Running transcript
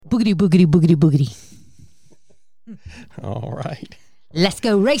Boogity, boogity, boogity, boogity. All right. Let's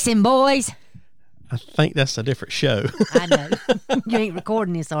go racing, boys. I think that's a different show. I know. You ain't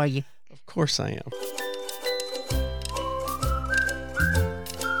recording this, are you? Of course I am.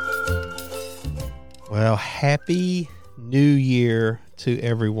 Well, happy New Year to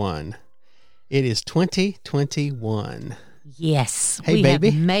everyone. It is 2021. Yes. Hey, we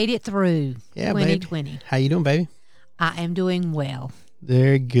baby. have made it through 2020. Baby. How you doing, baby? I am doing well.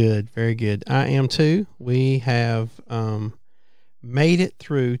 Very good. Very good. I am too. We have made it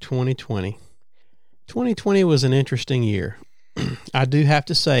through 2020. 2020 was an interesting year. I do have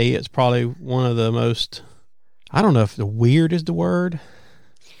to say it's probably one of the most, I don't know if the weird is the word,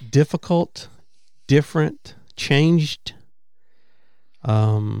 difficult, different, changed.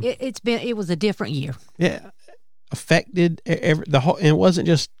 It was a different year. Yeah, affected the whole, and it wasn't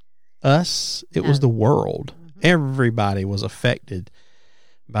just us; it was the world. Mm-hmm. Everybody was affected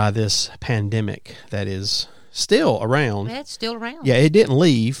by this pandemic that is still around. Yeah, it's still around. Yeah, it didn't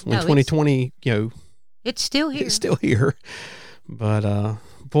leave when 2020. It's still here. It's still here, but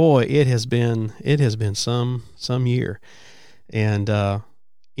boy, it has been some year, and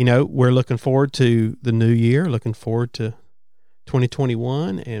we're looking forward to the new year. Looking forward to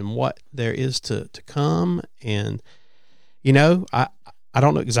 2021 and what there is to come. And, I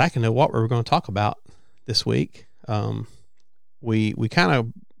don't exactly know what we're going to talk about this week. We kind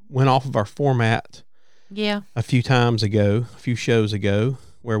of went off of our format a few shows ago,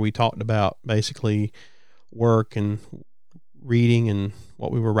 where we talked about basically work and reading and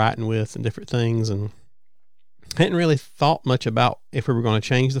what we were writing with and different things, and hadn't really thought much about if we were going to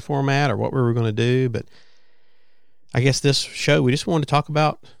change the format or what we were going to do. But I guess this show, we just wanted to talk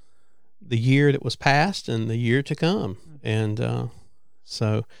about the year that was past and the year to come. And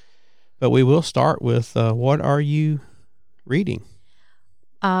but we will start with what are you reading?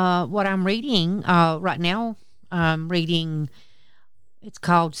 What I'm reading right now, I'm reading, it's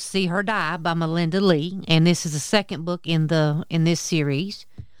called See Her Die by Melinda Lee, and this is the second book in this series.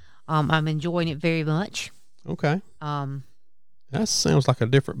 I'm enjoying it very much. Okay. That sounds like a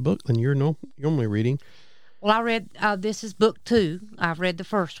different book than you're normally reading. Well, I read, this is book 2. I've read the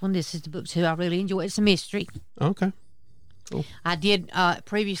first one. This is the book 2. I really enjoy it. It's a mystery. Okay. Cool. I did,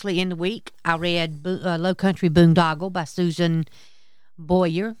 previously in the week, I read Low Country Boondoggle by Susan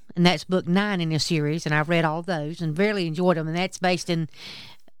Boyer, and that's book 9 in the series, and I've read all those and really enjoyed them, and that's based in,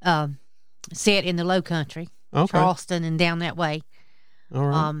 set in the Low Country, Charleston and down that way. All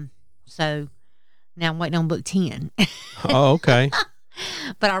right. So now I'm waiting on book 10. Oh, okay.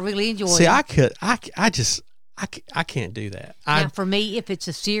 But I really enjoy it. See, I can't do that. Now, for me, if it's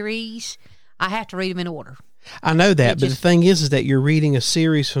a series, I have to read them in order. I know that, but the thing is that you're reading a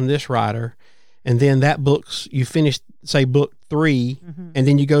series from this writer, and then that you finish, say, book 3, and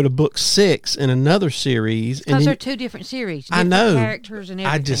then you go to book 6 in another series. Because they're two different series. I know. Characters and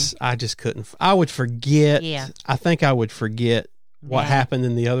everything. I just couldn't. I would forget. Yeah. I think I would forget what happened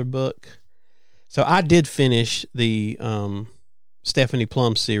in the other book. So I did finish the Stephanie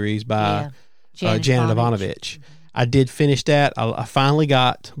Plum series by Janet Ivanovich. I did finish that. I finally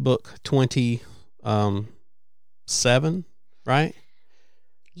got book 27, right?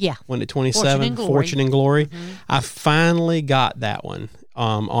 Yeah. When it 27, Fortune and Glory. I finally got that one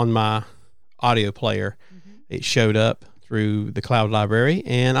on my audio player. It showed up through the cloud library,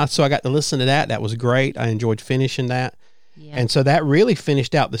 and so I got to listen to that. That was great. I enjoyed finishing that. Yeah. And so that really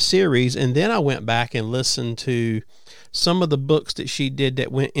finished out the series, and then I went back and listened to some of the books that she did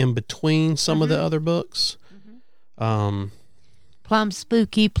that went in between some of the other books. Plum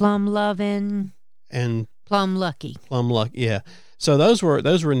Spooky, Plum Lovin', and Plum Lucky. Yeah. So those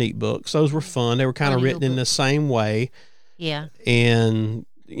were neat books. Those were fun. They were kind of written in the same way. Yeah. And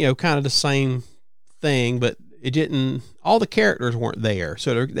kind of the same thing, but it didn't. All the characters weren't there,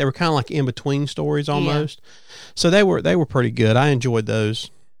 so they were kind of like in between stories almost. Yeah. So they were pretty good. I enjoyed those.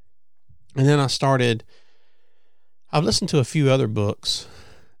 And then I've listened to a few other books.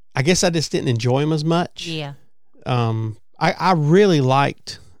 I guess I just didn't enjoy them as much. Yeah. I really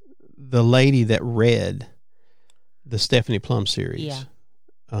liked the lady that read the Stephanie Plum series. Yeah.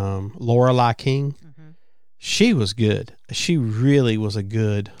 Lorelei King. She was good. She really was a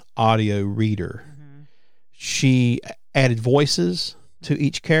good audio reader. She added voices to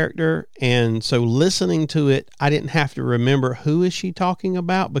each character, and so listening to it, I didn't have to remember who is she talking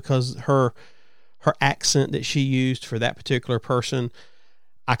about, because her accent that she used for that particular person,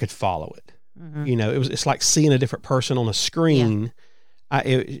 I could follow it. It's like seeing a different person on a screen.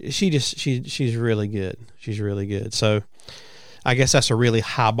 Yeah. She's really good. She's really good. So I guess that's a really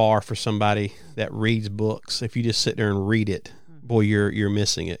high bar for somebody that reads books. If you just sit there and read it, boy, you're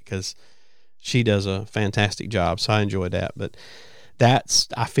missing it, because she does a fantastic job. So I enjoyed that. But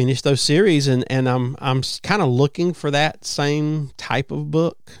I finished those series, and I'm kind of looking for that same type of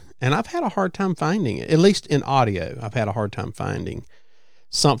book, and I've had a hard time finding it. At least in audio, I've had a hard time finding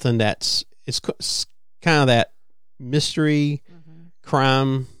something it's kind of that mystery,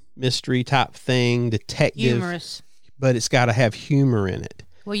 crime mystery type thing, detective, humorous, but it's got to have humor in it.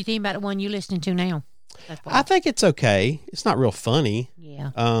 What do you think about the one you're listening to now? I think it's okay. It's not real funny.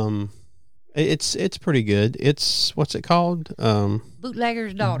 Yeah. It's pretty good. It's, what's it called?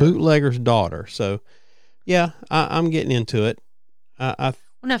 Bootlegger's Daughter. Bootlegger's Daughter. So, yeah, I'm getting into it. Well,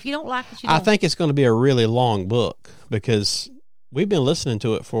 no, if you don't like it, you don't. I think it's going to be a really long book, because we've been listening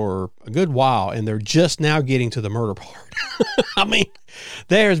to it for a good while, and they're just now getting to the murder part. I mean,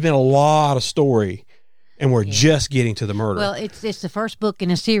 there's been a lot of story, and we're just getting to the murder. Well, it's the first book in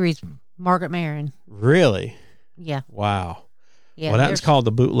a series, Margaret Maron. Really? Yeah. Wow. Yeah. Well, that's called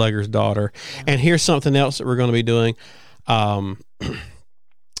The Bootlegger's Daughter. Yeah. And here's something else that we're going to be doing. I'm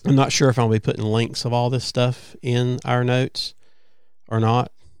not sure if I'm going to be putting links of all this stuff in our notes or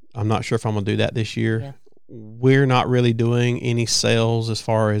not. I'm not sure if I'm going to do that this year. Yeah. We're not really doing any sales as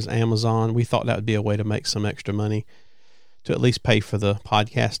far as Amazon. We thought that would be a way to make some extra money to at least pay for the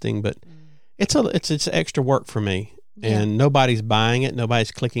podcasting, but it's extra work for me, and nobody's buying it.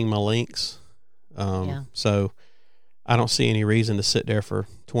 Nobody's clicking my links. So I don't see any reason to sit there for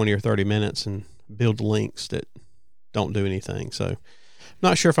 20 or 30 minutes and build links that don't do anything. So I'm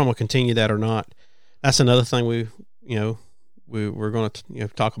not sure if I'm going to continue that or not. That's another thing we're going to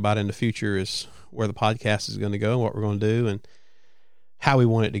talk about in the future, is where the podcast is going to go, and what we're going to do, and how we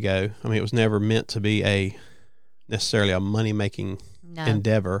want it to go. I mean, it was never meant to be necessarily a money-making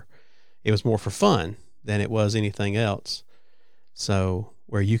endeavor. It was more for fun than it was anything else. So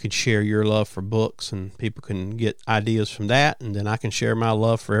where you can share your love for books, and people can get ideas from that, and then I can share my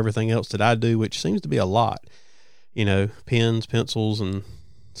love for everything else that I do, which seems to be a lot. Pens, pencils, and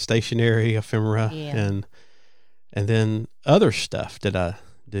stationery, ephemera, and then other stuff that I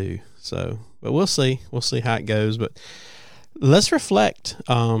do. So, but we'll see how it goes. But let's reflect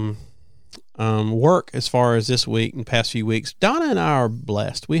work as far as this week and past few weeks. Donna and I are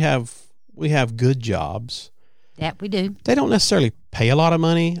blessed. We have good jobs. That we do. They don't necessarily pay a lot of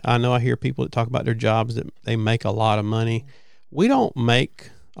money. I know I hear people that talk about their jobs that they make a lot of money. We don't make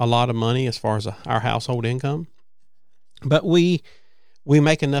a lot of money as far as our household income, but we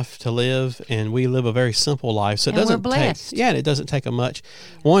make enough to live, and we live a very simple life. So it doesn't take, it doesn't take a much.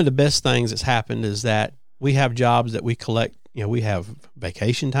 One of the best things that's happened is that we have jobs that we collect. We have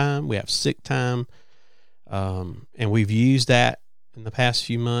vacation time, we have sick time, and we've used that in the past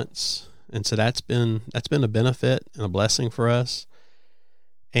few months. And so that's been a benefit and a blessing for us.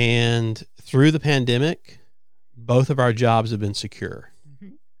 And through the pandemic, both of our jobs have been secure.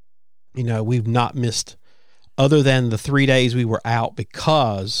 Mm-hmm. We've not missed, other than the 3 days we were out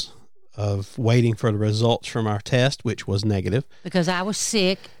because of waiting for the results from our test, which was negative. Because I was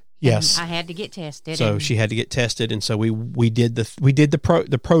sick. Yes, I had to get tested. So she had to get tested, and so we did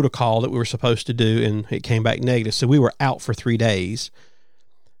the protocol that we were supposed to do, and it came back negative. So we were out for 3 days.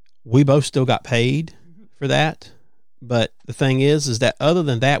 We both still got paid for that, but the thing is that other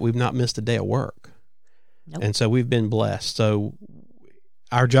than that, we've not missed a day of work. Nope. And so we've been blessed. So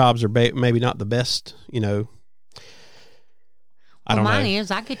our jobs are maybe not the best, I don't know. Mine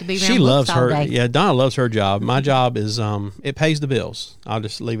is. I get to be around She loves all her. day. Yeah, Donna loves her job. My job is it pays the bills. I'll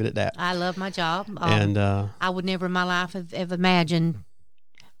just leave it at that. I love my job. And I would never in my life have imagined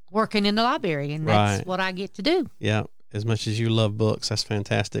working in the library, and that's what I get to do. Yeah, as much as you love books, that's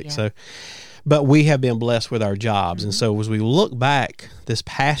fantastic. Yeah. So, but we have been blessed with our jobs, and so as we look back this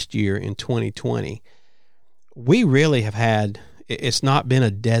past year in 2020, we really have had. It's not been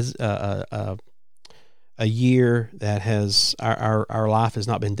a year that has our life has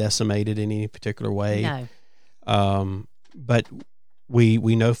not been decimated in any particular way. No. But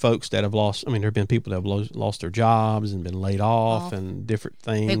we know folks that have lost. I mean, there have been people that have lost their jobs and been laid off and different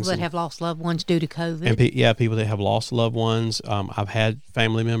things. People that have lost loved ones due to COVID. And people that have lost loved ones. I've had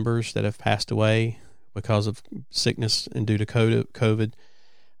family members that have passed away because of sickness and due to COVID.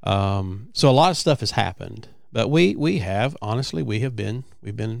 So a lot of stuff has happened. But we've been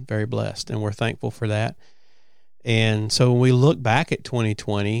very blessed, and we're thankful for that. And so when we look back at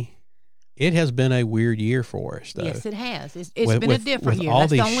 2020, it has been a weird year for us, though. Yes, it has. It's been a different year. With all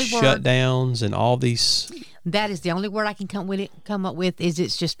That's these the only shutdowns and all these. That is the only word I can come up with. Is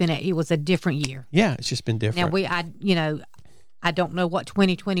it's just been it was a different year. Yeah, it's just been different. Now I don't know what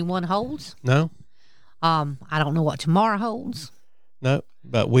 2021 holds. No. I don't know what tomorrow holds. No.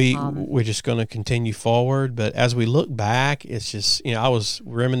 But we're just going to continue forward. But as we look back, it's just, I was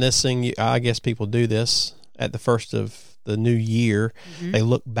reminiscing. I guess people do this at the first of the new year. Mm-hmm. They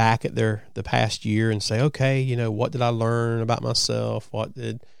look back at the past year and say, okay, what did I learn about myself? What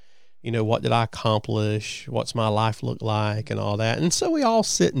did I accomplish? What's my life look like and all that? And so we all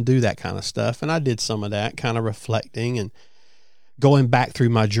sit and do that kind of stuff. And I did some of that, kind of reflecting and going back through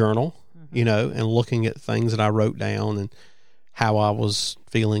my journal, and looking at things that I wrote down and how I was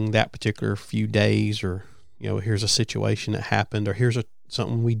feeling that particular few days, or, here's a situation that happened, or here's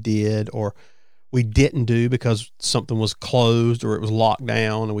something we did or we didn't do because something was closed or it was locked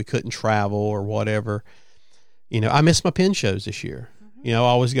down and we couldn't travel or whatever. I missed my pen shows this year. I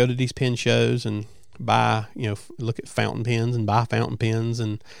always go to these pen shows and buy, look at fountain pens and buy fountain pens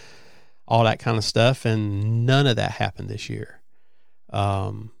and all that kind of stuff. And none of that happened this year.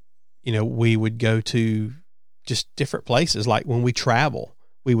 We would go to just different places. Like when we travel,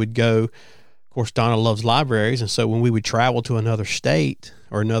 we would go, of course, Donna loves libraries. And so when we would travel to another state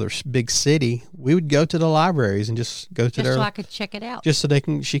or another big city, we would go to the libraries and just go to just so I could check it out. Just so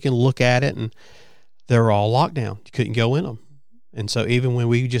she can look at it. And they're all locked down. You couldn't go in them. And so even when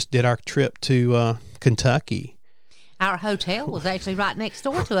we just did our trip to Kentucky, our hotel was actually right next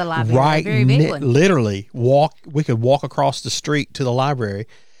door to a library, right, a very big one. Literally we could walk across the street to the library,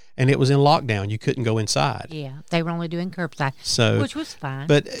 and it was in lockdown. You couldn't go inside. Yeah, they were only doing curbside, which was fine.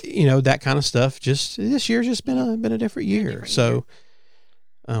 But that kind of stuff. Just this year's just been a different year.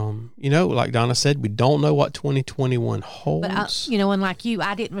 Like Donna said, we don't know what 2021 holds. But and like you,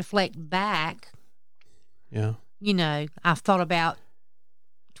 I didn't reflect back. Yeah. I've thought about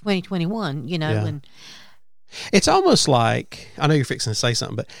 2021, and it's almost like, I know you're fixing to say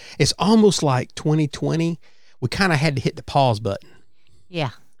something, but it's almost like 2020, we kind of had to hit the pause button. Yeah.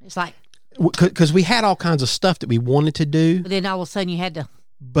 It's like, because we had all kinds of stuff that we wanted to do. But then all of a sudden you had to.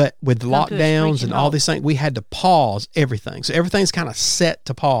 But with lockdowns and all these things, we had to pause everything. So everything's kind of set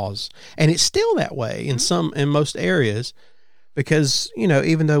to pause. And it's still that way in most areas. Because,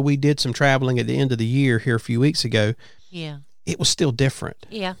 even though we did some traveling at the end of the year here a few weeks ago, yeah, it was still different.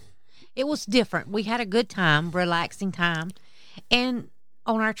 Yeah, it was different. We had a good time, relaxing time. And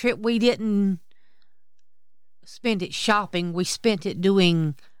on our trip, we didn't spend it shopping. We spent it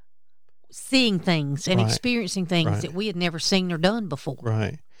seeing things and experiencing things that we had never seen or done before.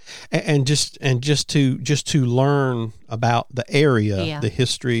 Right. And just to learn about the area, the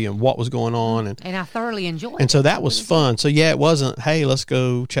history, and what was going on, and I thoroughly enjoyed it. And so that was fun. So it wasn't, hey, let's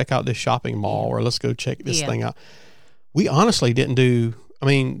go check out this shopping mall or let's go check this thing out. We honestly didn't do. I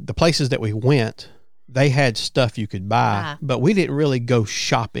mean, the places that we went, they had stuff you could buy, but we didn't really go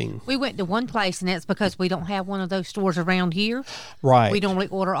shopping. We went to one place, and that's because we don't have one of those stores around here. Right. We normally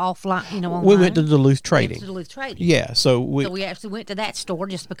order offline, online. We went to Duluth Trading. Yeah. So we actually went to that store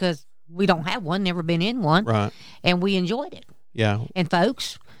just because we don't have one, never been in one. Right. And we enjoyed it. Yeah. And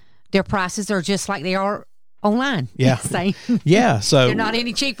folks, their prices are just like they are online. Yeah. Same. Yeah. So they're not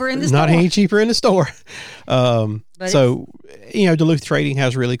any cheaper in the store. Not any cheaper in the store. Duluth Trading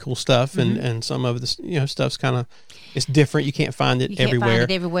has really cool stuff, and some of this, stuff's kind of, it's different. You can't find it everywhere.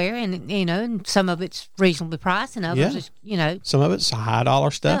 And some of it's reasonably priced, and others is, some of it's high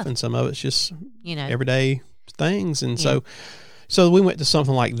dollar stuff, and some of it's just, everyday things. And so we went to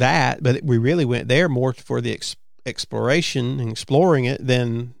something like that, but we really went there more for the exploration and exploring it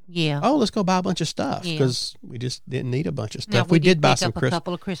than let's go buy a bunch of stuff, because we just didn't need a bunch of stuff. We did buy a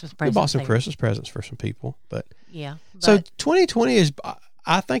couple of Christmas presents. We bought some Christmas presents for some people, but but so 2020 is,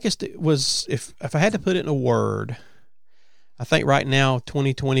 I think if I had to put it in a word, I think right now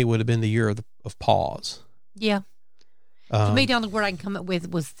 2020 would have been the year of pause. To me, the only word I can come up with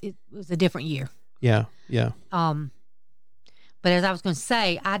was a different year. Yeah. But as I was going to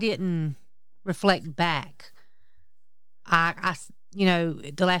say, I didn't reflect back. I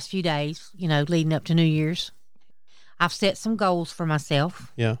the last few days, leading up to New Year's, I've set some goals for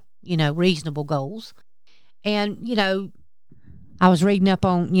myself. Yeah. Reasonable goals. And, I was reading up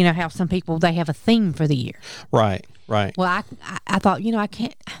on, how some people, they have a theme for the year. Right. Well, I thought, I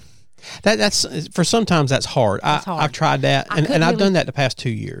can't. That's for sometimes that's hard. I've tried that, and I've done that the past 2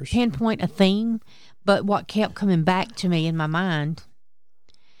 years. Pinpoint a theme, but what kept coming back to me in my mind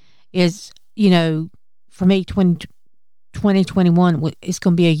is, for me, 2021 is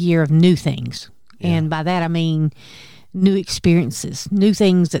going to be a year of new things. Yeah. And by that, I mean new experiences, new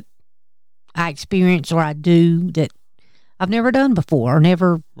things that I experience or I do that I've never done before, or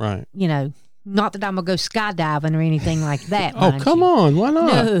never, not that I'm going to go skydiving or anything like that. Oh, come on. Why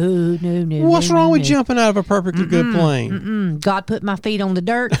not? No. What's wrong with jumping out of a perfectly good plane? God put my feet on the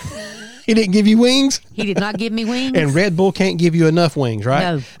dirt. He didn't give you wings? He did not give me wings. And Red Bull can't give you enough wings, right?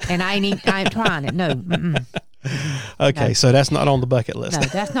 No, and I ain't trying it. No. Mm-mm. Okay, No. so that's not on the bucket list. No,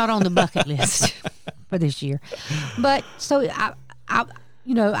 that's not on the bucket list for this year. But so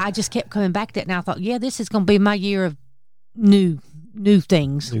I just kept coming back to that, and I thought, yeah, this is going to be my year of new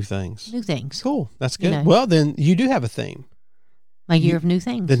things. New things. New things. Cool. That's good. You know. Well, then you do have a theme. My year of new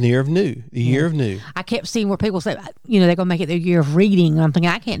things. The year of new. The year of new. I kept seeing where people say, they're going to make it their year of reading. And I'm thinking,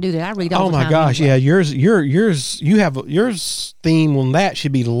 I can't do that. I read all the time. Oh my gosh, anyway. yeah. Yours theme on that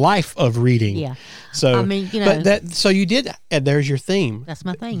should be life of reading. Yeah. So I mean, so you did. There's your theme. That's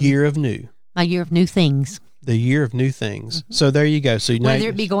my thing. Year of new. My year of new things. The year of new things. Mm-hmm. So there you go. So whether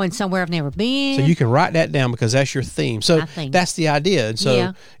it be going somewhere I've never been. So you can write that down because that's your theme. So that's the idea. And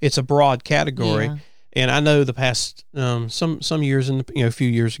so it's a broad category. Yeah. And I know the past some years a few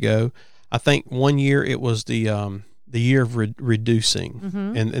years ago, I think one year it was the year of reducing,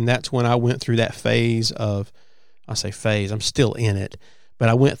 mm-hmm. and that's when I went through that phase of, I say phase, I'm still in it, but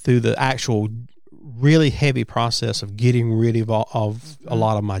I went through the actual really heavy process of getting rid of a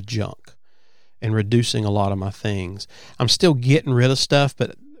lot of my junk and reducing a lot of my things. I'm still getting rid of stuff,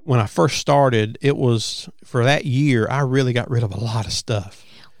 but when I first started, it was for that year I really got rid of a lot of stuff.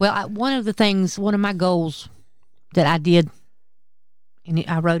 Well, one of my goals that I did, and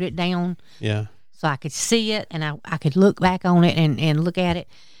I wrote it down, so I could see it and I could look back on it and look at it,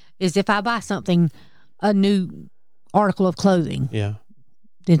 is if I buy something, a new article of clothing,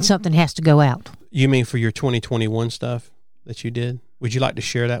 then something has to go out. You mean for your 2021 stuff that you did? Would you like to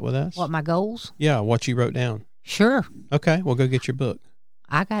share that with us? What, my goals? Yeah, what you wrote down. Sure. Okay, we'll go get your book.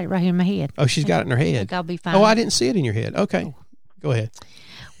 I got it right here in my head. Oh, she's got it in her head. I think I'll be fine. Oh, I didn't see it in your head. Okay, go ahead.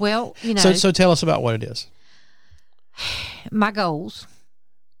 Well, So tell us about what it is. My goals,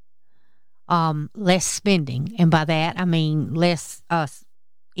 less spending, and by that I mean less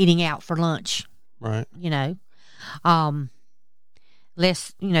eating out for lunch. Right.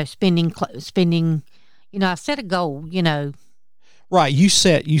 Less, spending. I set a goal. Right. You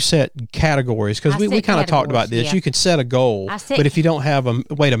set categories because we kind of talked about this. Yeah. You can set a goal, but if you don't have a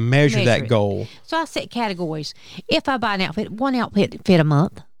way to measure that goal. So I set categories. If I buy an outfit, one outfit fit a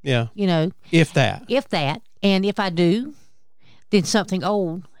month. Yeah. If that. And if I do, then something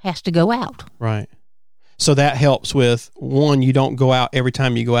old has to go out. Right. So that helps with, one, you don't go out every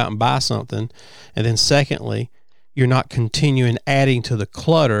time you go out and buy something. And then secondly, you're not continuing adding to the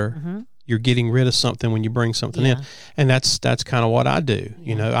clutter. Mm-hmm. You're getting rid of something when you bring something in. And that's kind of what I do.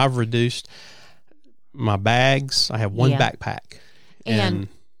 Yeah. I've reduced my bags. I have one backpack. And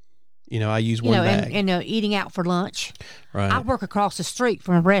I use one bag. And eating out for lunch. Right. I work across the street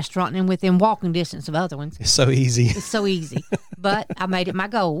from a restaurant and within walking distance of other ones. It's so easy. But I made it my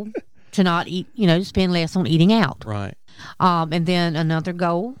goal to not eat, to spend less on eating out. Right. And then another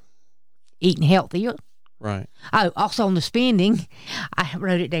goal, eating healthier. Right. Oh, also on the spending, I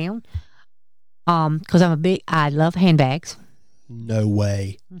wrote it down. Because I love handbags. No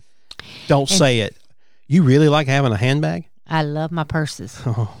way. Don't say it. You really like having a handbag? I love my purses.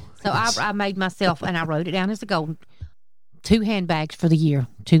 Oh, so I made myself, and I wrote it down as a goal, 2 handbags for the year,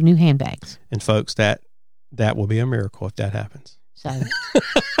 2 new handbags. And folks, that will be a miracle if that happens. So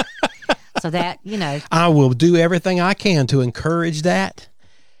that, I will do everything I can to encourage that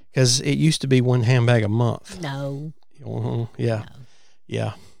because it used to be 1 handbag a month. No. Yeah. No.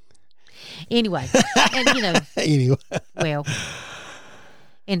 Yeah. Anyway, and anyway. Well,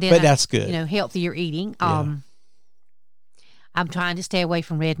 and then but that's good. Healthier eating. I'm trying to stay away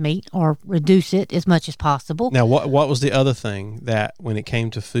from red meat or reduce it as much as possible. Now, what was the other thing that when it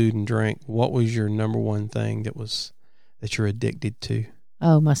came to food and drink, what was your number one thing that you're addicted to?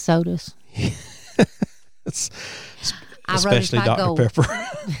 Oh, my sodas. Especially Dr. Pepper.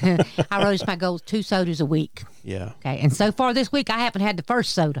 I wrote as my goal 2 sodas a week. Yeah. Okay, and so far this week I haven't had the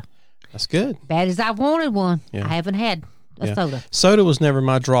first soda. That's good. Bad as I wanted one, I haven't had a soda. Soda was never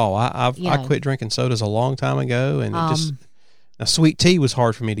my draw. I quit drinking sodas a long time ago, and now sweet tea was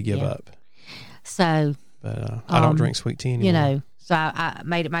hard for me to give up. So, but I don't drink sweet tea anymore. So I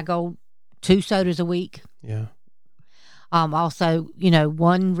made it my goal 2 sodas a week. Yeah. Also,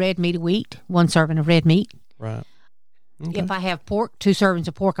 1 red meat a week, 1 serving of red meat. Right. Okay. If I have pork, 2 servings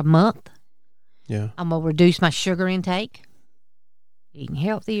of pork a month. Yeah. I'm gonna reduce my sugar intake. Eating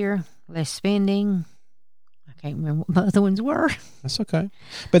healthier, less spending. I can't remember what the other ones were. That's okay,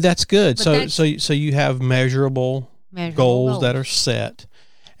 but that's good. But so you have measurable goals that are set,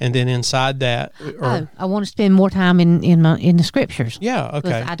 and then inside that, I want to spend more time in the scriptures. Yeah,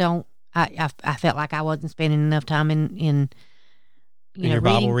 okay. I felt like I wasn't spending enough time in your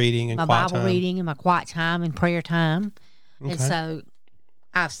Bible reading and my quiet Bible time. reading and my quiet time and prayer time, okay. and so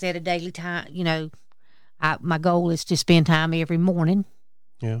I've set a daily time. My goal is to spend time every morning.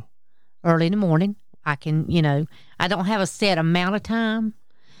 Yeah. Early in the morning. I can, I don't have a set amount of time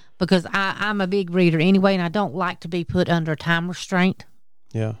because I'm a big reader anyway, and I don't like to be put under a time restraint.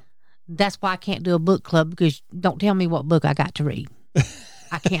 Yeah. That's why I can't do a book club, because don't tell me what book I got to read.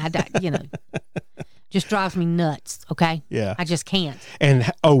 I can't, just drives me nuts, okay? Yeah. I just can't.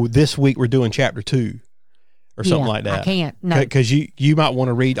 And, this week we're doing chapter 2 or something like that. I can't, no. Because you might want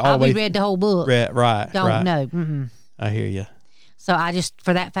to read all the way. I'll be read the whole book. Right. Don't know. Mm-mm. I hear you. So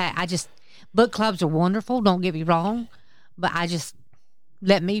for that fact, book clubs are wonderful, don't get me wrong, but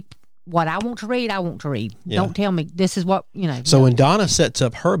what I want to read, I want to read. Yeah. Don't tell me this is what, So when Donna sets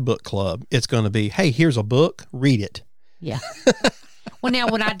up her book club, it's going to be, hey, here's a book, read it. Yeah. Well, now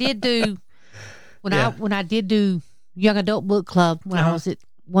when I did do young adult book club when I was at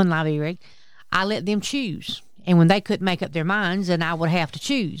one library, I let them choose. And when they couldn't make up their minds, then I would have to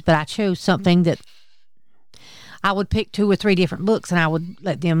choose. But I chose something that I would pick 2 or 3 different books, and I would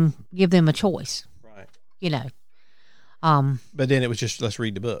give them a choice. Right. But then it was just, let's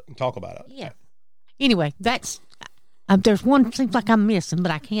read the book and talk about it. Yeah. Anyway, that's there's one seems like I'm missing,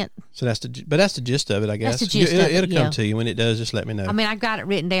 but I can't. So that's the gist of it, I guess. That's the gist of it. It'll come to you when it does. Just let me know. I mean, I've got it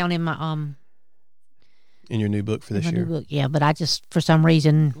written down in my in your new book for this year. New book, yeah. But I just, for some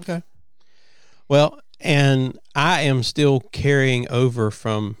reason. Okay. Well, and I am still carrying over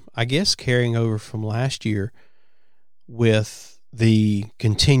from last year with the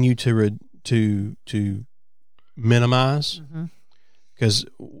continue to minimize, because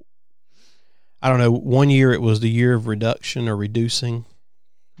I don't know, one year it was the year of reduction or reducing,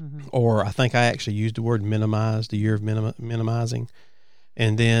 or I think I actually used the word minimize, the year of minimizing,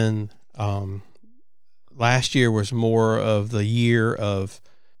 and then last year was more of the year of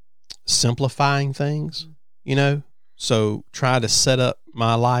simplifying things, so try to set up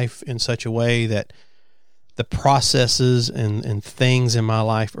my life in such a way that the processes and things in my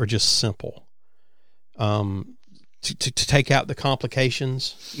life are just simple. To take out the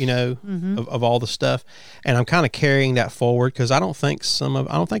complications, of all the stuff. And I'm kind of carrying that forward because I don't think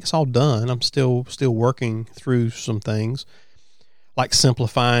it's all done. I'm still working through some things like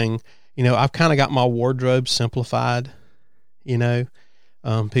simplifying. I've kind of got my wardrobe simplified,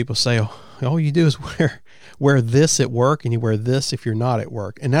 people say, all you do is wear this at work and you wear this if you're not at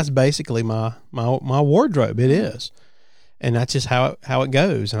work. And that's basically my wardrobe. It is. And that's just how it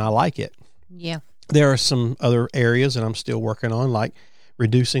goes. And I like it. Yeah. There are some other areas that I'm still working on, like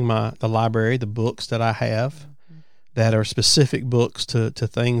reducing the library, the books that I have that are specific books to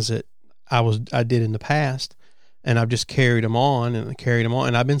things that I did in the past, and I've just carried them on,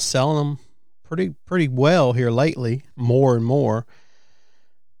 and I've been selling them pretty well here lately, more and more.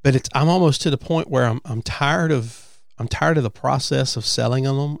 But I'm almost to the point where I'm tired of the process of selling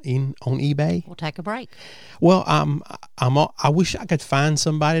them on eBay. We'll take a break. Well, I wish I could find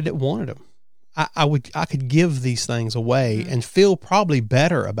somebody that wanted them. I could give these things away and feel probably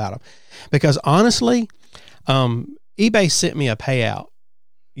better about them, because honestly, eBay sent me a payout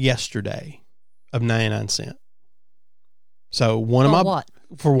yesterday of 99 cents. So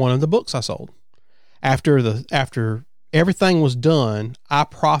for one of the books I sold, after everything was done, I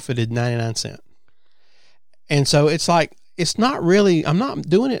profited 99 cents. And so it's like, it's not really, I'm not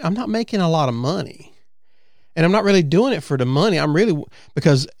doing it. I'm not making a lot of money. And I'm not really doing it for the money.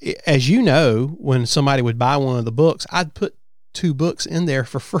 Because as you know, when somebody would buy one of the books, I'd put 2 books in there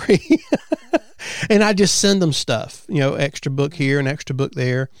for free. And I just send them stuff, extra book here and extra book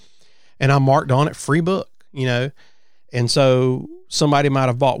there. And I marked on it free book, And so somebody might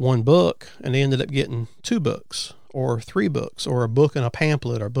have bought 1 book and they ended up getting 2 books or 3 books, or a book and a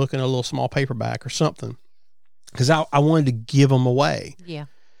pamphlet, or a book and a little small paperback or something. Because I wanted to give them away. Yeah.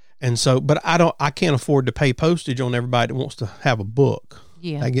 And so, but I can't afford to pay postage on everybody that wants to have a book.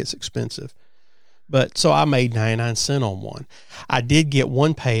 Yeah. That gets expensive. But so I made 99 cents on one. I did get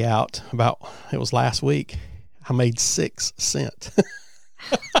one payout it was last week. I made 6 cents.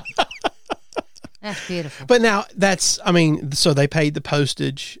 That's beautiful. But now so they paid the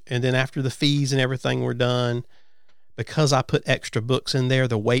postage, and then after the fees and everything were done, because I put extra books in there,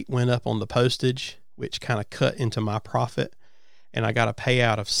 the weight went up on the postage, which kind of cut into my profit. And I got a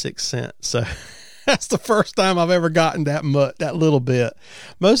payout of 6 cents. So that's the first time I've ever gotten that little bit.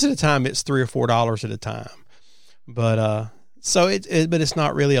 Most of the time it's $3 or $4 at a time. But, but it's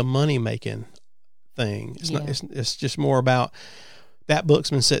not really a money making thing. It's just more about that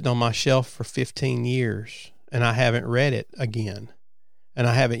book's been sitting on my shelf for 15 years and I haven't read it again. And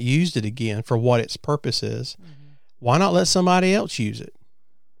I haven't used it again for what its purpose is. Mm-hmm. Why not let somebody else use it?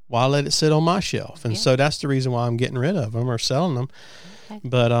 Why let it sit on my shelf? And so that's the reason why I'm getting rid of them or selling them. Okay.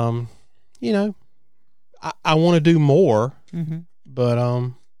 But you know, I want to do more,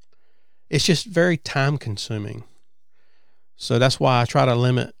 but it's just very time consuming. So that's why I try to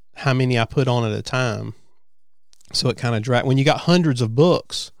limit how many I put on at a time. So it kind of when you got hundreds of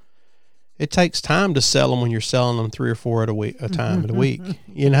books, it takes time to sell them when you're selling them 3 or 4 at a time at a week.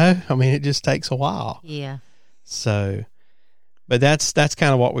 You know, I mean, it just takes a while. Yeah. So, but that's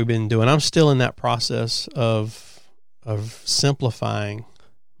kind of what we've been doing. I'm still in that process of simplifying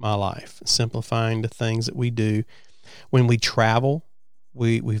my life, simplifying the things that we do. When we travel,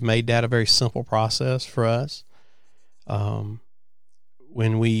 we've made that a very simple process for us.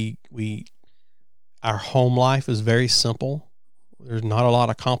 When we our home life is very simple. There's not a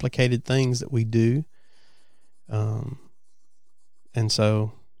lot of complicated things that we do. And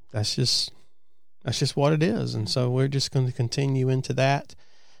so that's just what it is. And so we're just going to continue into that.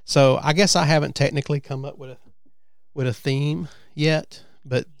 So I guess I haven't technically come up with a theme yet,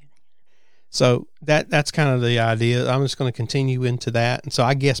 but so that's kind of the idea. I'm just going to continue into that. And so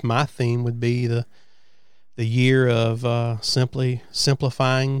I guess my theme would be the year of simply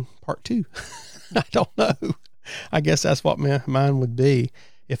simplifying part 2. I don't know. I guess that's what mine would be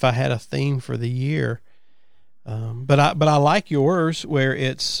if I had a theme for the year. But I like yours where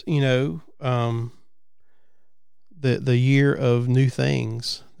it's, you know, the year of new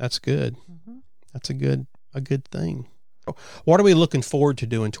things. That's good. Mm-hmm. That's a good thing. What are we looking forward to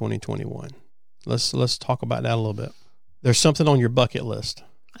do in 2021? Let's talk about that a little bit. There's something on your bucket list.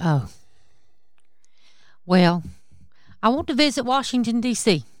 Oh. Well, I want to visit Washington,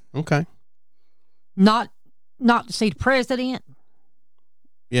 D.C. Okay. Not to see the president.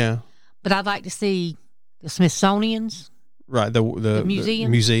 Yeah. But I'd like to see the Smithsonian's. Right. The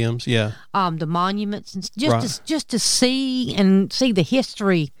museums. Yeah. The monuments and just to see the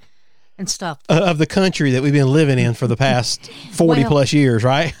history and stuff of the country that we've been living in for the past 40 plus years,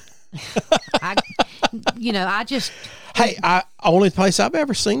 right? Only place I've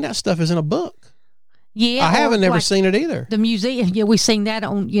ever seen that stuff is in a book. Yeah. I haven't never seen it either. The museum. Yeah. We've seen that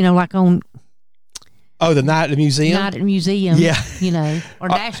on, like on. Oh, the Night at the Museum? Night at the Museum. Yeah. Or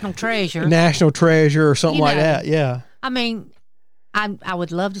National Treasure. National Treasure or something like that, yeah. I mean, I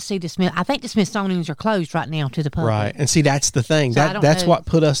would love to see the Smith. I think the Smithsonian's are closed right now to the public. Right. And see, that's the thing. So that's what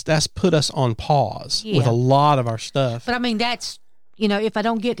put us on pause with a lot of our stuff. But I mean, that's, if I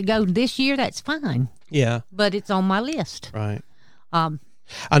don't get to go this year, that's fine. Yeah. But it's on my list. Right.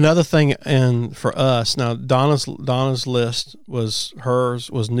 Another thing, and for us, now Donna's list was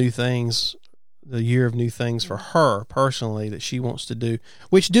new things. The year of new things for her personally that she wants to do,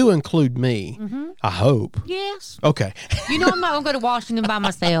 which do include me. Mm-hmm. I hope. Yes. Okay. I'm not going to go to Washington by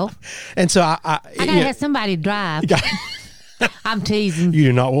myself. And so I gotta have somebody to drive. I'm teasing. You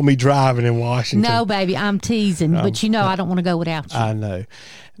do not want me driving in Washington. No, baby, I'm teasing. But I don't want to go without you. I know.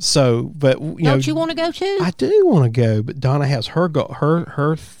 So, but don't you want to go too? I do want to go, but Donna has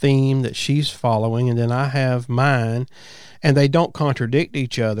her theme that she's following, and then I have mine, and they don't contradict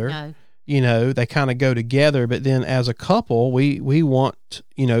each other. No. They kind of go together, but then as a couple, we want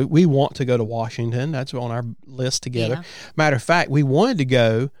to go to Washington. That's on our list together. Yeah. Matter of fact, we wanted to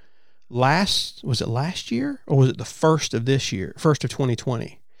go was it last year or was it the first of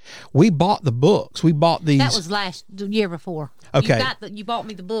 2020? We bought the books. We bought these. That was the year before. Okay. You bought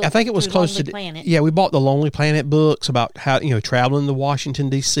me the book. I think it was close to Planet. Yeah, we bought the Lonely Planet books about how, traveling to Washington,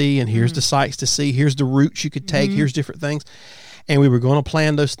 D.C. and here's the sights to see. Here's the routes you could take. Here's different things. And we were going to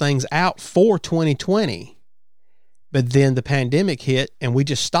plan those things out for 2020, but then the pandemic hit and we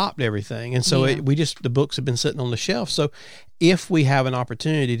just stopped everything. And so the books have been sitting on the shelf. So if we have an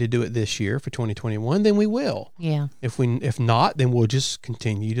opportunity to do it this year for 2021, then we will. Yeah. If not, then we'll just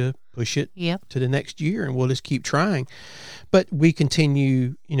continue to push it to the next year and we'll just keep trying. But we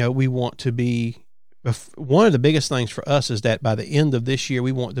continue, we want to be, one of the biggest things for us is that by the end of this year,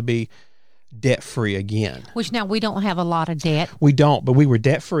 we want to be debt-free again. Which now we don't have a lot of debt. We don't, but we were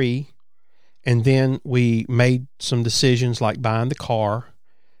debt-free, and then we made some decisions like buying the car,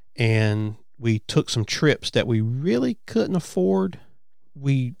 and we took some trips that we really couldn't afford.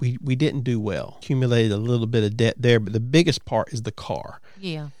 We didn't do well. Accumulated a little bit of debt there, but the biggest part is the car.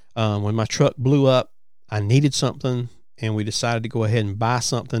 Yeah. When my truck blew up, I needed something, and we decided to go ahead and buy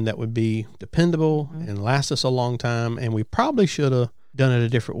something that would be dependable and last us a long time, and we probably should have done it a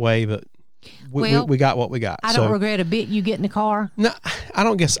different way, but we got what we got. I don't regret a bit you getting the car. No, I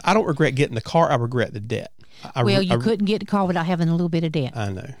don't regret getting the car. I regret the debt. You couldn't get the car without having a little bit of debt. I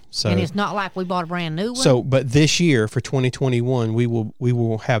know. So, and it's not like we bought a brand new one. So, but this year for 2021, we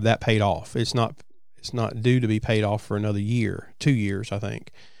will have that paid off. It's not due to be paid off for another 2 years, I think.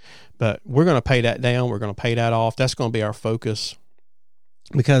 But we're going to pay that down. We're going to pay that off. That's going to be our focus.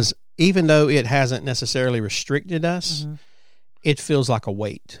 because even though it hasn't necessarily restricted us, it feels like a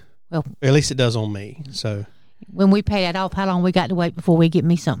weight. Well, at least it does on me. So when we pay that off, how long we got to wait before we get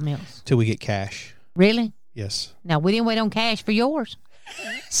me something else? Till we get cash. Really? Yes. Now, we didn't wait on cash for yours.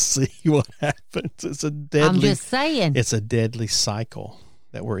 See what happens. It's a deadly. I'm just saying. It's a deadly cycle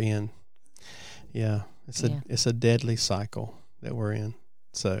that we're in. Yeah. It's a deadly cycle that we're in.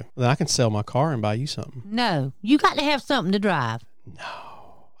 So then I can sell my car and buy you something. No, you got to have something to drive.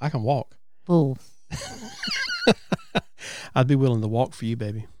 No, I can walk. Fool. I'd be willing to walk for you,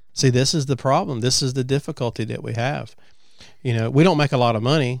 baby. See, this is the problem. This is the difficulty that we have. You know, we don't make a lot of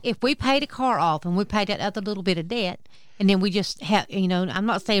money. If we pay the car off and we pay that other little bit of debt, and then we just have, you know, I'm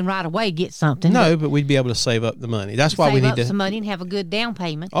not saying right away get something. No, but we'd be able to save up the money. That's why we need to save up some money and have a good down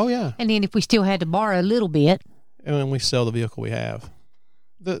payment. Oh yeah. And then if we still had to borrow a little bit, and when we sell the vehicle we have,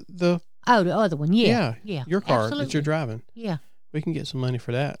 the other one, yeah, your car absolutely. that you're driving, yeah, we can get some money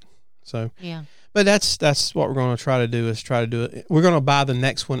for that. So yeah. But that's what we're going to try to do is try to do it. We're going to buy the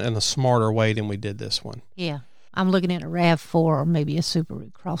next one in a smarter way than we did this one. Yeah. I'm looking at a RAV4 or maybe a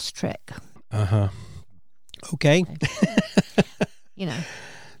Subaru Crosstrek. Uh-huh. Okay. You know.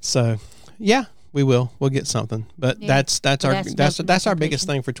 So, yeah, we will. We'll get something. But that's our biggest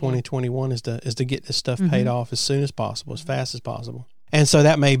thing for 2021 is to get this stuff paid off as soon as possible, as fast as possible. And so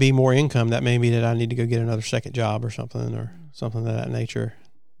that may be more income. That may be that I need to go get another second job or something of that nature.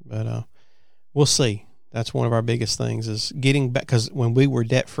 But we'll see. That's one of our biggest things is getting back, because when we were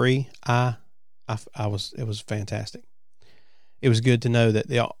debt free, it was fantastic. It was good to know that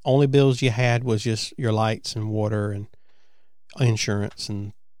the only bills you had was just your lights and water and insurance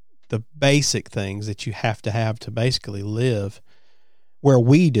and the basic things that you have to basically live where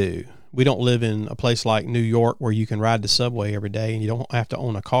we do. We don't live in a place like New York where you can ride the subway every day and you don't have to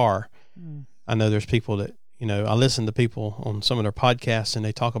own a car. I know there's people that, you know, I listen to people on some of their podcasts and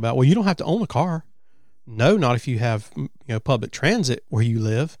they talk about, well, you don't have to own a car. No, not if you have, you know, public transit where you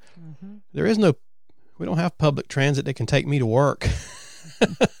live. We don't have public transit that can take me to work.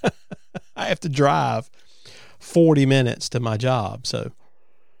 I have to drive 40 minutes to my job. So,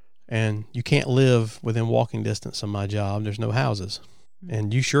 and you can't live within walking distance of my job. There's no houses.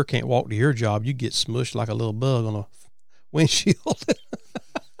 And you sure can't walk to your job. You get smushed like a little bug on a windshield.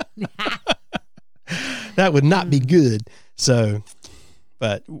 That would not be good. So,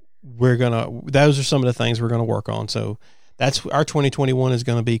 but those are some of the things we're going to work on. So that's our 2021 is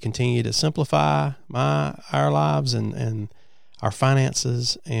going to be continue to simplify our lives and our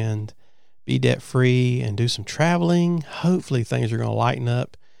finances and be debt free and do some traveling. Hopefully things are going to lighten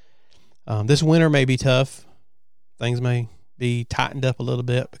up. This winter may be tough. Things may be tightened up a little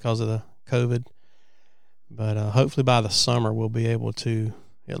bit because of the COVID, but hopefully by the summer we'll be able to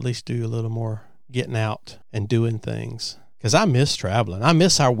at least do a little more getting out and doing things. Because I miss traveling. I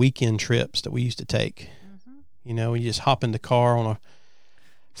miss our weekend trips that we used to take. You know, you just hop in the car on a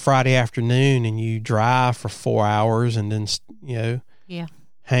Friday afternoon and you drive for 4 hours and then, you know,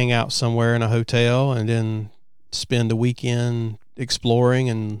 hang out somewhere in a hotel and then spend the weekend exploring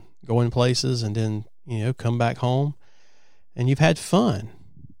and going places and then, you know, come back home. And you've had fun.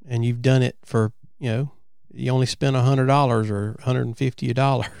 And you've done it for, you know, you only spent $100 or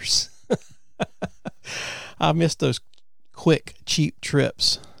 $150. I miss those quick, cheap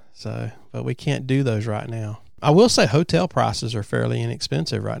trips. So, but we can't do those right now. I will say hotel prices are fairly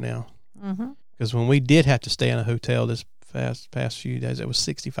inexpensive right now. Because when we did have to stay in a hotel this past few days, it was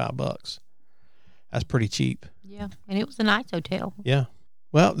 $65. That's pretty cheap. Yeah, and it was a nice hotel. Yeah.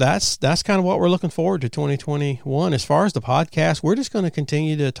 Well, that's kind of what we're looking forward to 2021. As far as the podcast, we're just going to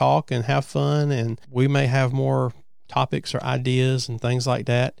continue to talk and have fun, and we may have more topics or ideas and things like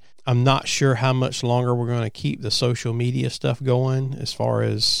that. I'm not sure how much longer we're going to keep the social media stuff going as far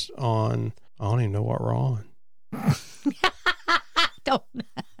as on, I don't even know what we're on. Don't.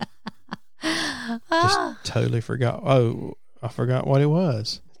 Just totally forgot. Oh, I forgot what it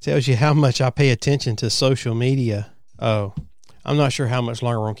was. It tells you how much I pay attention to social media. Oh, I'm not sure how much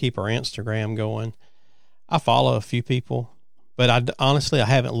longer we're going to keep our Instagram going. I follow a few people, but honestly, I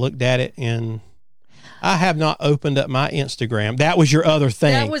haven't looked at it I have not opened up my Instagram. That was your other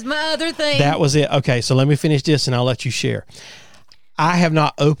thing. That was my other thing. That was it. Okay, so let me finish this and I'll let you share. I have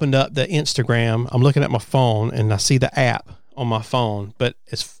not opened up the Instagram. I'm looking at my phone and I see the app on my phone, but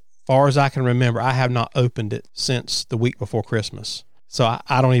as far as I can remember, I have not opened it since the week before Christmas. So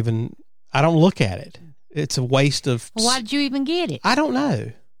I don't look at it. It's a waste of... Why did you even get it? I don't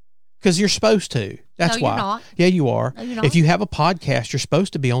know. Because you're supposed to. That's why. You're not. Yeah, you are. No, you're not. If you have a podcast, you're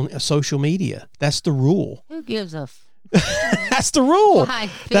supposed to be on social media. That's the rule. Who gives a... That's the rule. Why,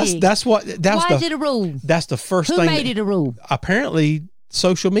 That's what... Why is it a rule? That's the first thing. Who made it a rule? Apparently,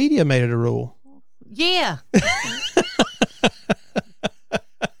 social media made it a rule. Yeah.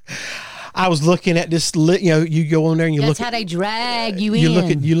 I was looking at this, you go on there and you That's look. how they drag you You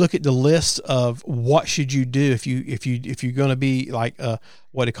in. look at the list of what should you do if you're going to be like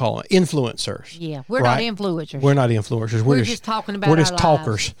what do you call it, influencers. Yeah, we're right? not influencers. We're not influencers. We're just talking about We're just our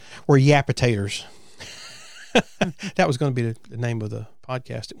talkers. lives. We're yappitators. That was going to be the name of the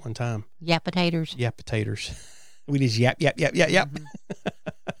podcast at one time. Yappitators. Yappitators. We just yap.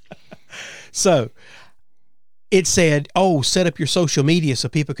 So it said, set up your social media so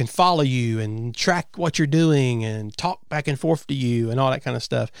people can follow you and track what you're doing and talk back and forth to you and all that kind of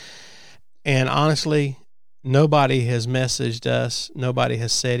stuff. And honestly, nobody has messaged us. Nobody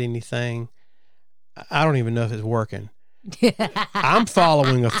has said anything. I don't even know if it's working. I'm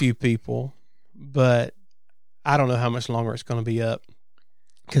following a few people, but I don't know how much longer it's going to be up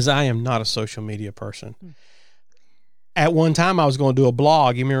because I am not a social media person. At one time, I was going to do a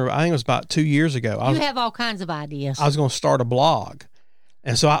blog. You remember, I think it was about 2 years ago. You have all kinds of ideas. I was going to start a blog.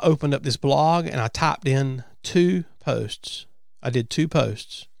 And so I opened up this blog and I typed in 2 posts. I did 2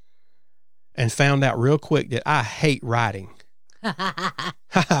 posts and found out real quick that I hate writing.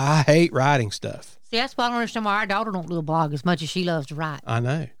 I hate writing stuff. See, that's why I don't understand why our daughter don't do a blog as much as she loves to write. I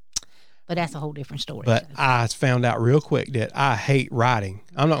know. But that's a whole different story. But I found out real quick that I hate writing.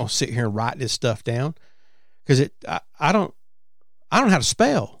 I'm not going to sit here and write this stuff down. Because I don't know how to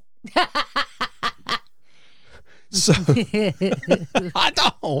spell. So I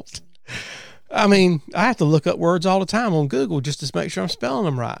don't. I mean, I have to look up words all the time on Google just to make sure I'm spelling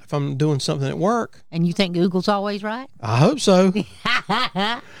them right if I'm doing something at work. And you think Google's always right? I hope so.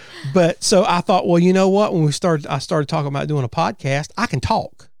 But so I thought, well, you know what? When I started talking about doing a podcast, I can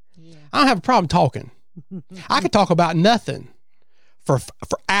talk. Yeah. I don't have a problem talking. I can talk about nothing for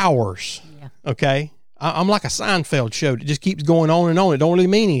hours. Yeah. Okay. I'm like a Seinfeld show that just keeps going on and on. It don't really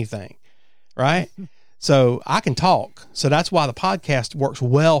mean anything, right? So I can talk. So that's why the podcast works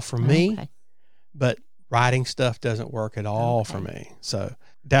well for me. Okay. But writing stuff doesn't work at all for me. So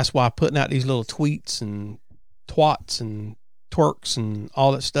that's why putting out these little tweets and twats and twerks and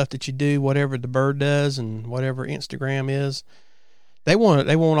all that stuff that you do, whatever the bird does and whatever Instagram is, they want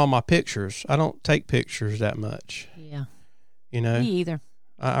all my pictures. I don't take pictures that much. Yeah. You know? Me either.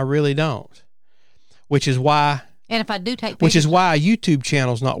 I really don't. Which is why, and if I do take pictures, which is why a YouTube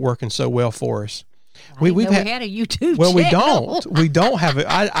channel's not working so well for us. We had a YouTube well, channel. we don't have it.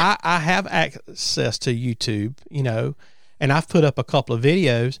 I have access to YouTube, and I've put up a couple of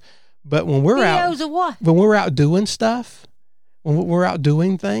videos. But when we're videos of what? When we're out doing stuff, when we're out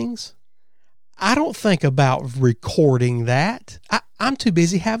doing things, I don't think about recording that. I'm too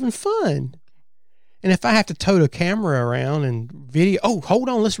busy having fun. And if I have to tote a camera around and video, hold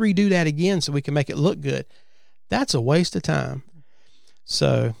on, let's redo that again so we can make it look good. That's a waste of time.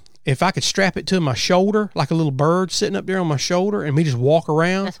 So if I could strap it to my shoulder, like a little bird sitting up there on my shoulder, and me just walk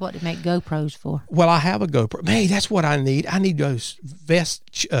around. That's what they make GoPros for. Well, I have a GoPro. Man, that's what I need. I need those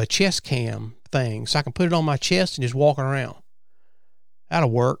chest cam things so I can put it on my chest and just walk around.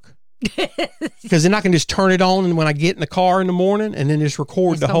 That'll work. Because then I can just turn it on, and when I get in the car in the morning, and then just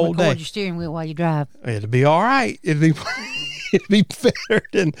record the whole day. Record your steering wheel while you drive. It'll be all right. It'll be better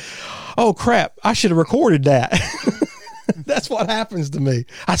than. Oh crap! I should have recorded that. That's what happens to me.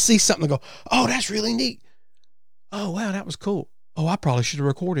 I see something and go, "Oh, that's really neat. Oh wow, that was cool. Oh, I probably should have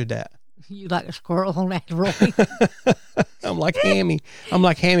recorded that." You like a squirrel on that road. I'm like Hammy. I'm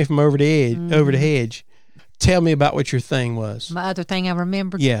like Hammy from Over the Hedge. Tell me about what your thing was. My other thing I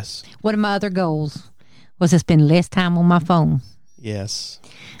remembered? Yes. One of my other goals was to spend less time on my phone. Yes.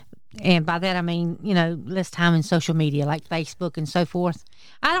 And by that I mean, less time in social media like Facebook and so forth.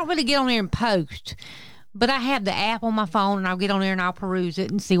 I don't really get on there and post, but I have the app on my phone, and I'll get on there and I'll peruse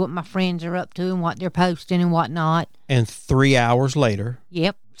it and see what my friends are up to and what they're posting and whatnot. And 3 hours later.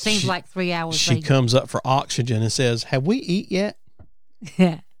 Yep. Seems like 3 hours she later. Comes up for oxygen and says, "Have we eat yet?"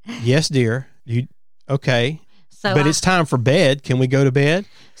 Yes, dear. Okay. But it's time for bed. Can we go to bed?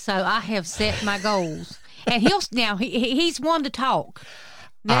 So I have set my goals. And he's one to talk.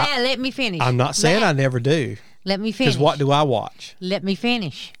 Now, let me finish. I'm not saying I never do. Let me finish. Because what do I watch? Let me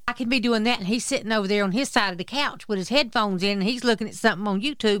finish. I could be doing that, and he's sitting over there on his side of the couch with his headphones in, and he's looking at something on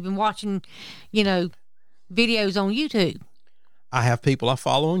YouTube and watching, videos on YouTube. I have people I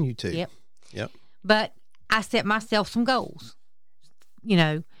follow on YouTube. Yep. But I set myself some goals.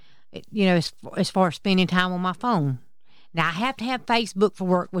 As far as spending time on my phone. Now, I have to have Facebook for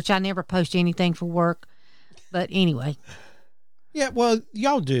work, which I never post anything for work. But anyway. Yeah, well,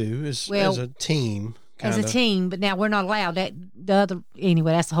 y'all do as a team. Kinda. As a team, but now we're not allowed that.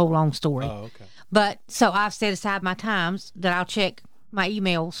 Anyway, that's a whole long story. Oh, okay. But so I've set aside my times that I'll check my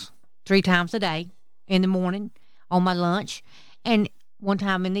emails 3 times a day, in the morning, on my lunch, and one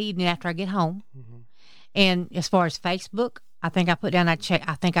time in the evening after I get home. Mm-hmm. And as far as Facebook, I think I put down, I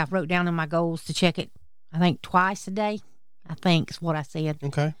think I wrote down in my goals to check it, I think twice a day, I think is what I said.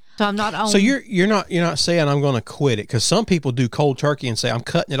 Okay. So I'm not on. So you're not saying I'm going to quit it, because some people do cold turkey and say I'm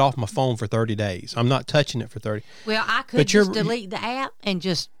cutting it off my phone for 30 days. I'm not touching it for 30. Well, I could just delete the app and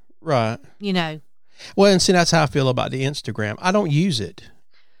just, right. Well, and see, that's how I feel about the Instagram. I don't use it.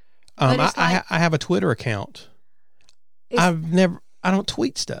 I have a Twitter account. I don't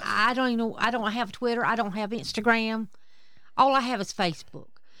tweet stuff. I don't have Twitter. I don't have Instagram. All I have is Facebook.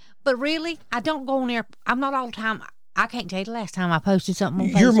 But really, I don't go on there. I'm not all the time. I can't tell you the last time I posted something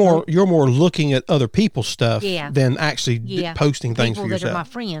on Facebook. You're more looking at other people's stuff than actually posting things for yourself. People that are my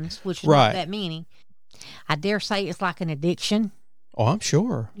friends, which is not that many. I dare say it's like an addiction. Oh, I'm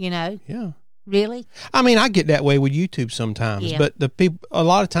sure. Yeah. Really? I mean, I get that way with YouTube sometimes, but a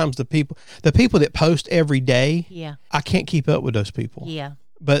lot of times the people that post every day, I can't keep up with those people. Yeah.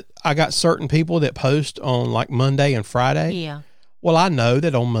 But I got certain people that post on like Monday and Friday. Yeah. Well, I know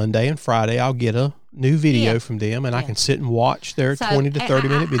that on Monday and Friday I'll get a new video from them, and I can sit and watch their 20 to 30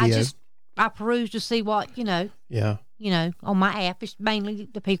 minute videos. I peruse to see what, Yeah. On my app, it's mainly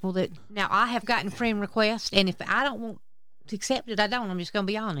the people that, now I have gotten friend requests, and if I don't want to accept it, I don't. I'm just going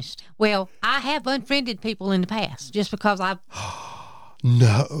to be honest. Well, I have unfriended people in the past just because I've...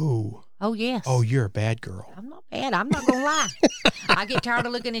 No. Oh, yes. Oh, you're a bad girl. I'm not bad. I'm not going to lie. I get tired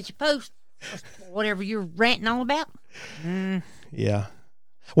of looking at your post, whatever you're ranting on about. Yeah.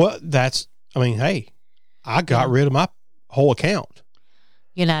 Well, hey, I got rid of my whole account.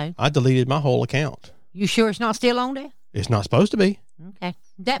 I deleted my whole account. You sure it's not still on there? It's not supposed to be. Okay.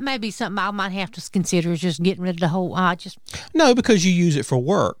 That may be something I might have to consider, is just getting rid of the whole, No, because you use it for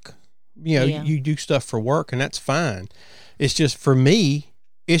work. You do stuff for work, and that's fine. It's just, for me,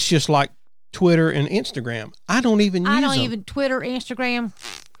 it's just like Twitter and Instagram. I don't even use them. Twitter, Instagram.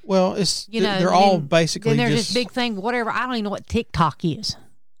 Well, it's, they're all basically then there's this big thing, whatever. I don't even know what TikTok is.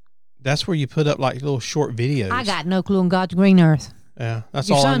 That's where you put up like little short videos. I got no clue on God's green earth. Yeah, that's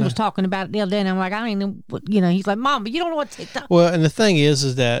Your all I know. son was talking about it the other day, and I'm like, I don't even know what, he's like, Mom, but you don't know what TikTok. Well, and the thing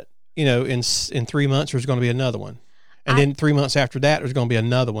is that, in 3 months there's going to be another one. And then 3 months after that, there's going to be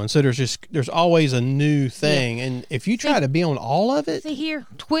another one. So there's always a new thing. Yeah. And if you try to be on all of it. See here,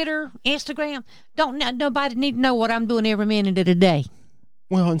 Twitter, Instagram, nobody need to know what I'm doing every minute of the day.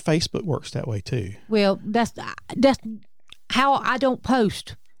 Well, and Facebook works that way too. Well, that's how I don't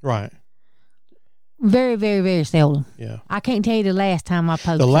post. Right. Very, very, very seldom. Yeah. I can't tell you the last time I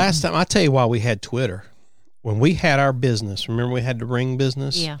posted. The last time, I tell you why we had Twitter. When we had our business, remember we had the ring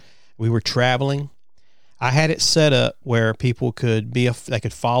business? Yeah. We were traveling. I had it set up where people could they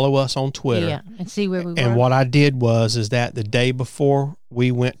could follow us on Twitter. Yeah, and see where we were. And what I did is that the day before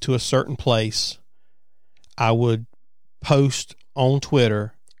we went to a certain place, I would post on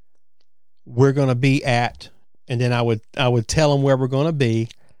Twitter, we're going to be at, and then I would tell them where we're going to be.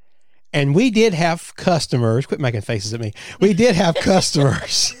 And we did have customers. Quit making faces at me. We did have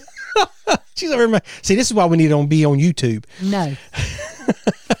customers. She's over here. See, this is why we need to be on YouTube. No.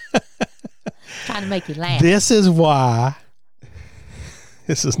 Trying to make you laugh. This is why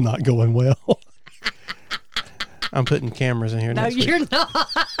this is not going well. I'm putting cameras in here. No, you're not.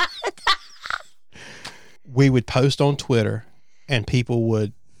 We would post on Twitter, and people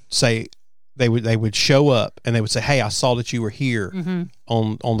would say, they would show up, and they would say, "Hey, I saw that you were here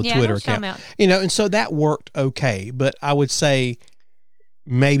on the Twitter account." And so that worked okay. But I would say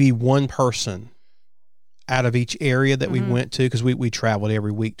maybe one person out of each area that we went to, because we traveled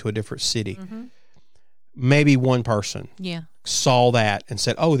every week to a different city. Maybe one person saw that and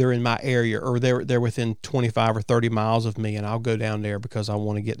said, "Oh, they're in my area," or they're within 25 or 30 miles of me, and I'll go down there because I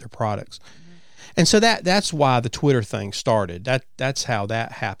want to get their products. And so that's why the Twitter thing started. That's how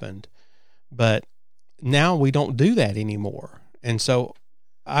that happened. But now we don't do that anymore. And so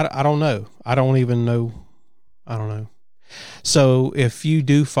I don't know. I don't even know. I don't know. So if you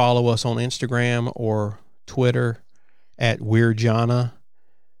do follow us on Instagram or Twitter at WeirdJonna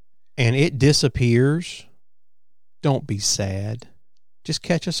and it disappears, don't be sad. Just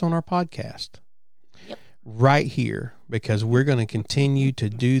catch us on our podcast. Yep. Right here, because we're going to continue to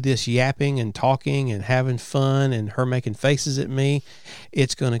do this yapping and talking and having fun and her making faces at me.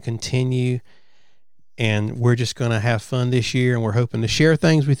 It's going to continue, and we're just going to have fun this year, and we're hoping to share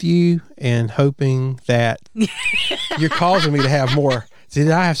things with you and hoping that you're causing me to have more. See,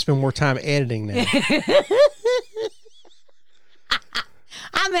 I have to spend more time editing now.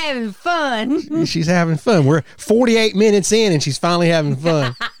 I'm having fun. She's having fun. We're 48 minutes in, and she's finally having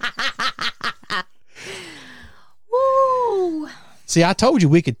fun. Woo! See, I told you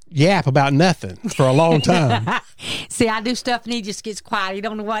we could yap about nothing for a long time. See, I do stuff and he just gets quiet. He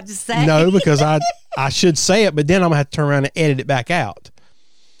don't know what to say. No, because I should say it, but then I'm going to have to turn around and edit it back out.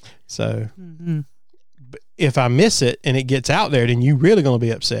 So if I miss it and it gets out there, then you're really going to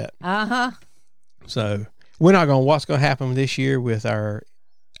be upset. Uh-huh. So we're not going to, what's going to happen this year with our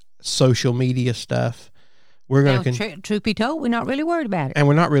social media stuff. We're going to, truth be told, we're not really worried about it. and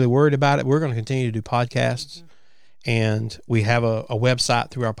we're not really worried about it. We're going to continue to do podcasts, and we have a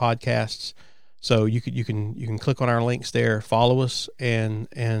website through our podcasts. So you can click on our links there, follow us,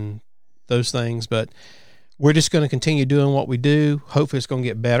 and those things. But we're just going to continue doing what we do. Hopefully, it's going to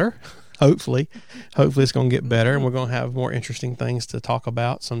get better. Hopefully it's going to get better, and we're going to have more interesting things to talk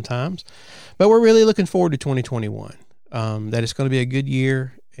about sometimes. But we're really looking forward to 2021. That it's going to be a good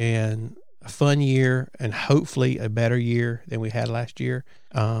year and a fun year, and hopefully a better year than we had last year.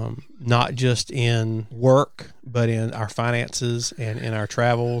 Not just in work, but in our finances and in our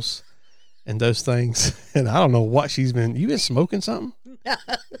travels and those things. And I don't know what you've been smoking something? No.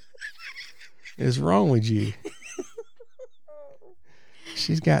 What's wrong with you?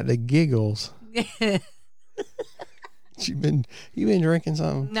 She's got the giggles. You been drinking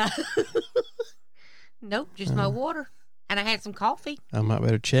something? No. Nope, just my water. And I had some coffee. I might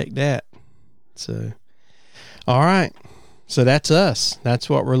better check that. So, all right. So that's us. That's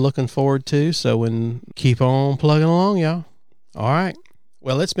what we're looking forward to. So keep on plugging along, y'all. All right.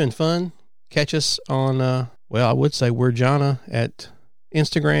 Well, it's been fun. Catch us on, I would say we're Jonna at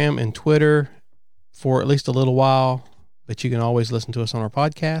Instagram and Twitter for at least a little while, but you can always listen to us on our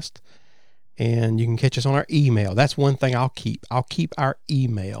podcast, and you can catch us on our email. That's one thing I'll keep. I'll keep our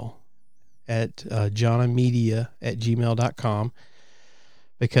email at jonnamedia@gmail.com,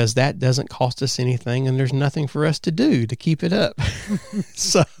 because that doesn't cost us anything, and there's nothing for us to do to keep it up.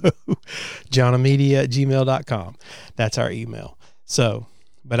 So jonnamedia@gmail.com. That's our email. So,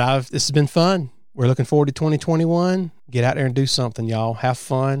 this has been fun. We're looking forward to 2021. Get out there and do something, y'all. Have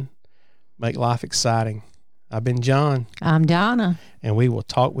fun. Make life exciting. I've been John. I'm Donna. And we will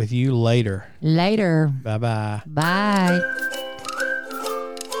talk with you later. Later. Bye-bye. Bye.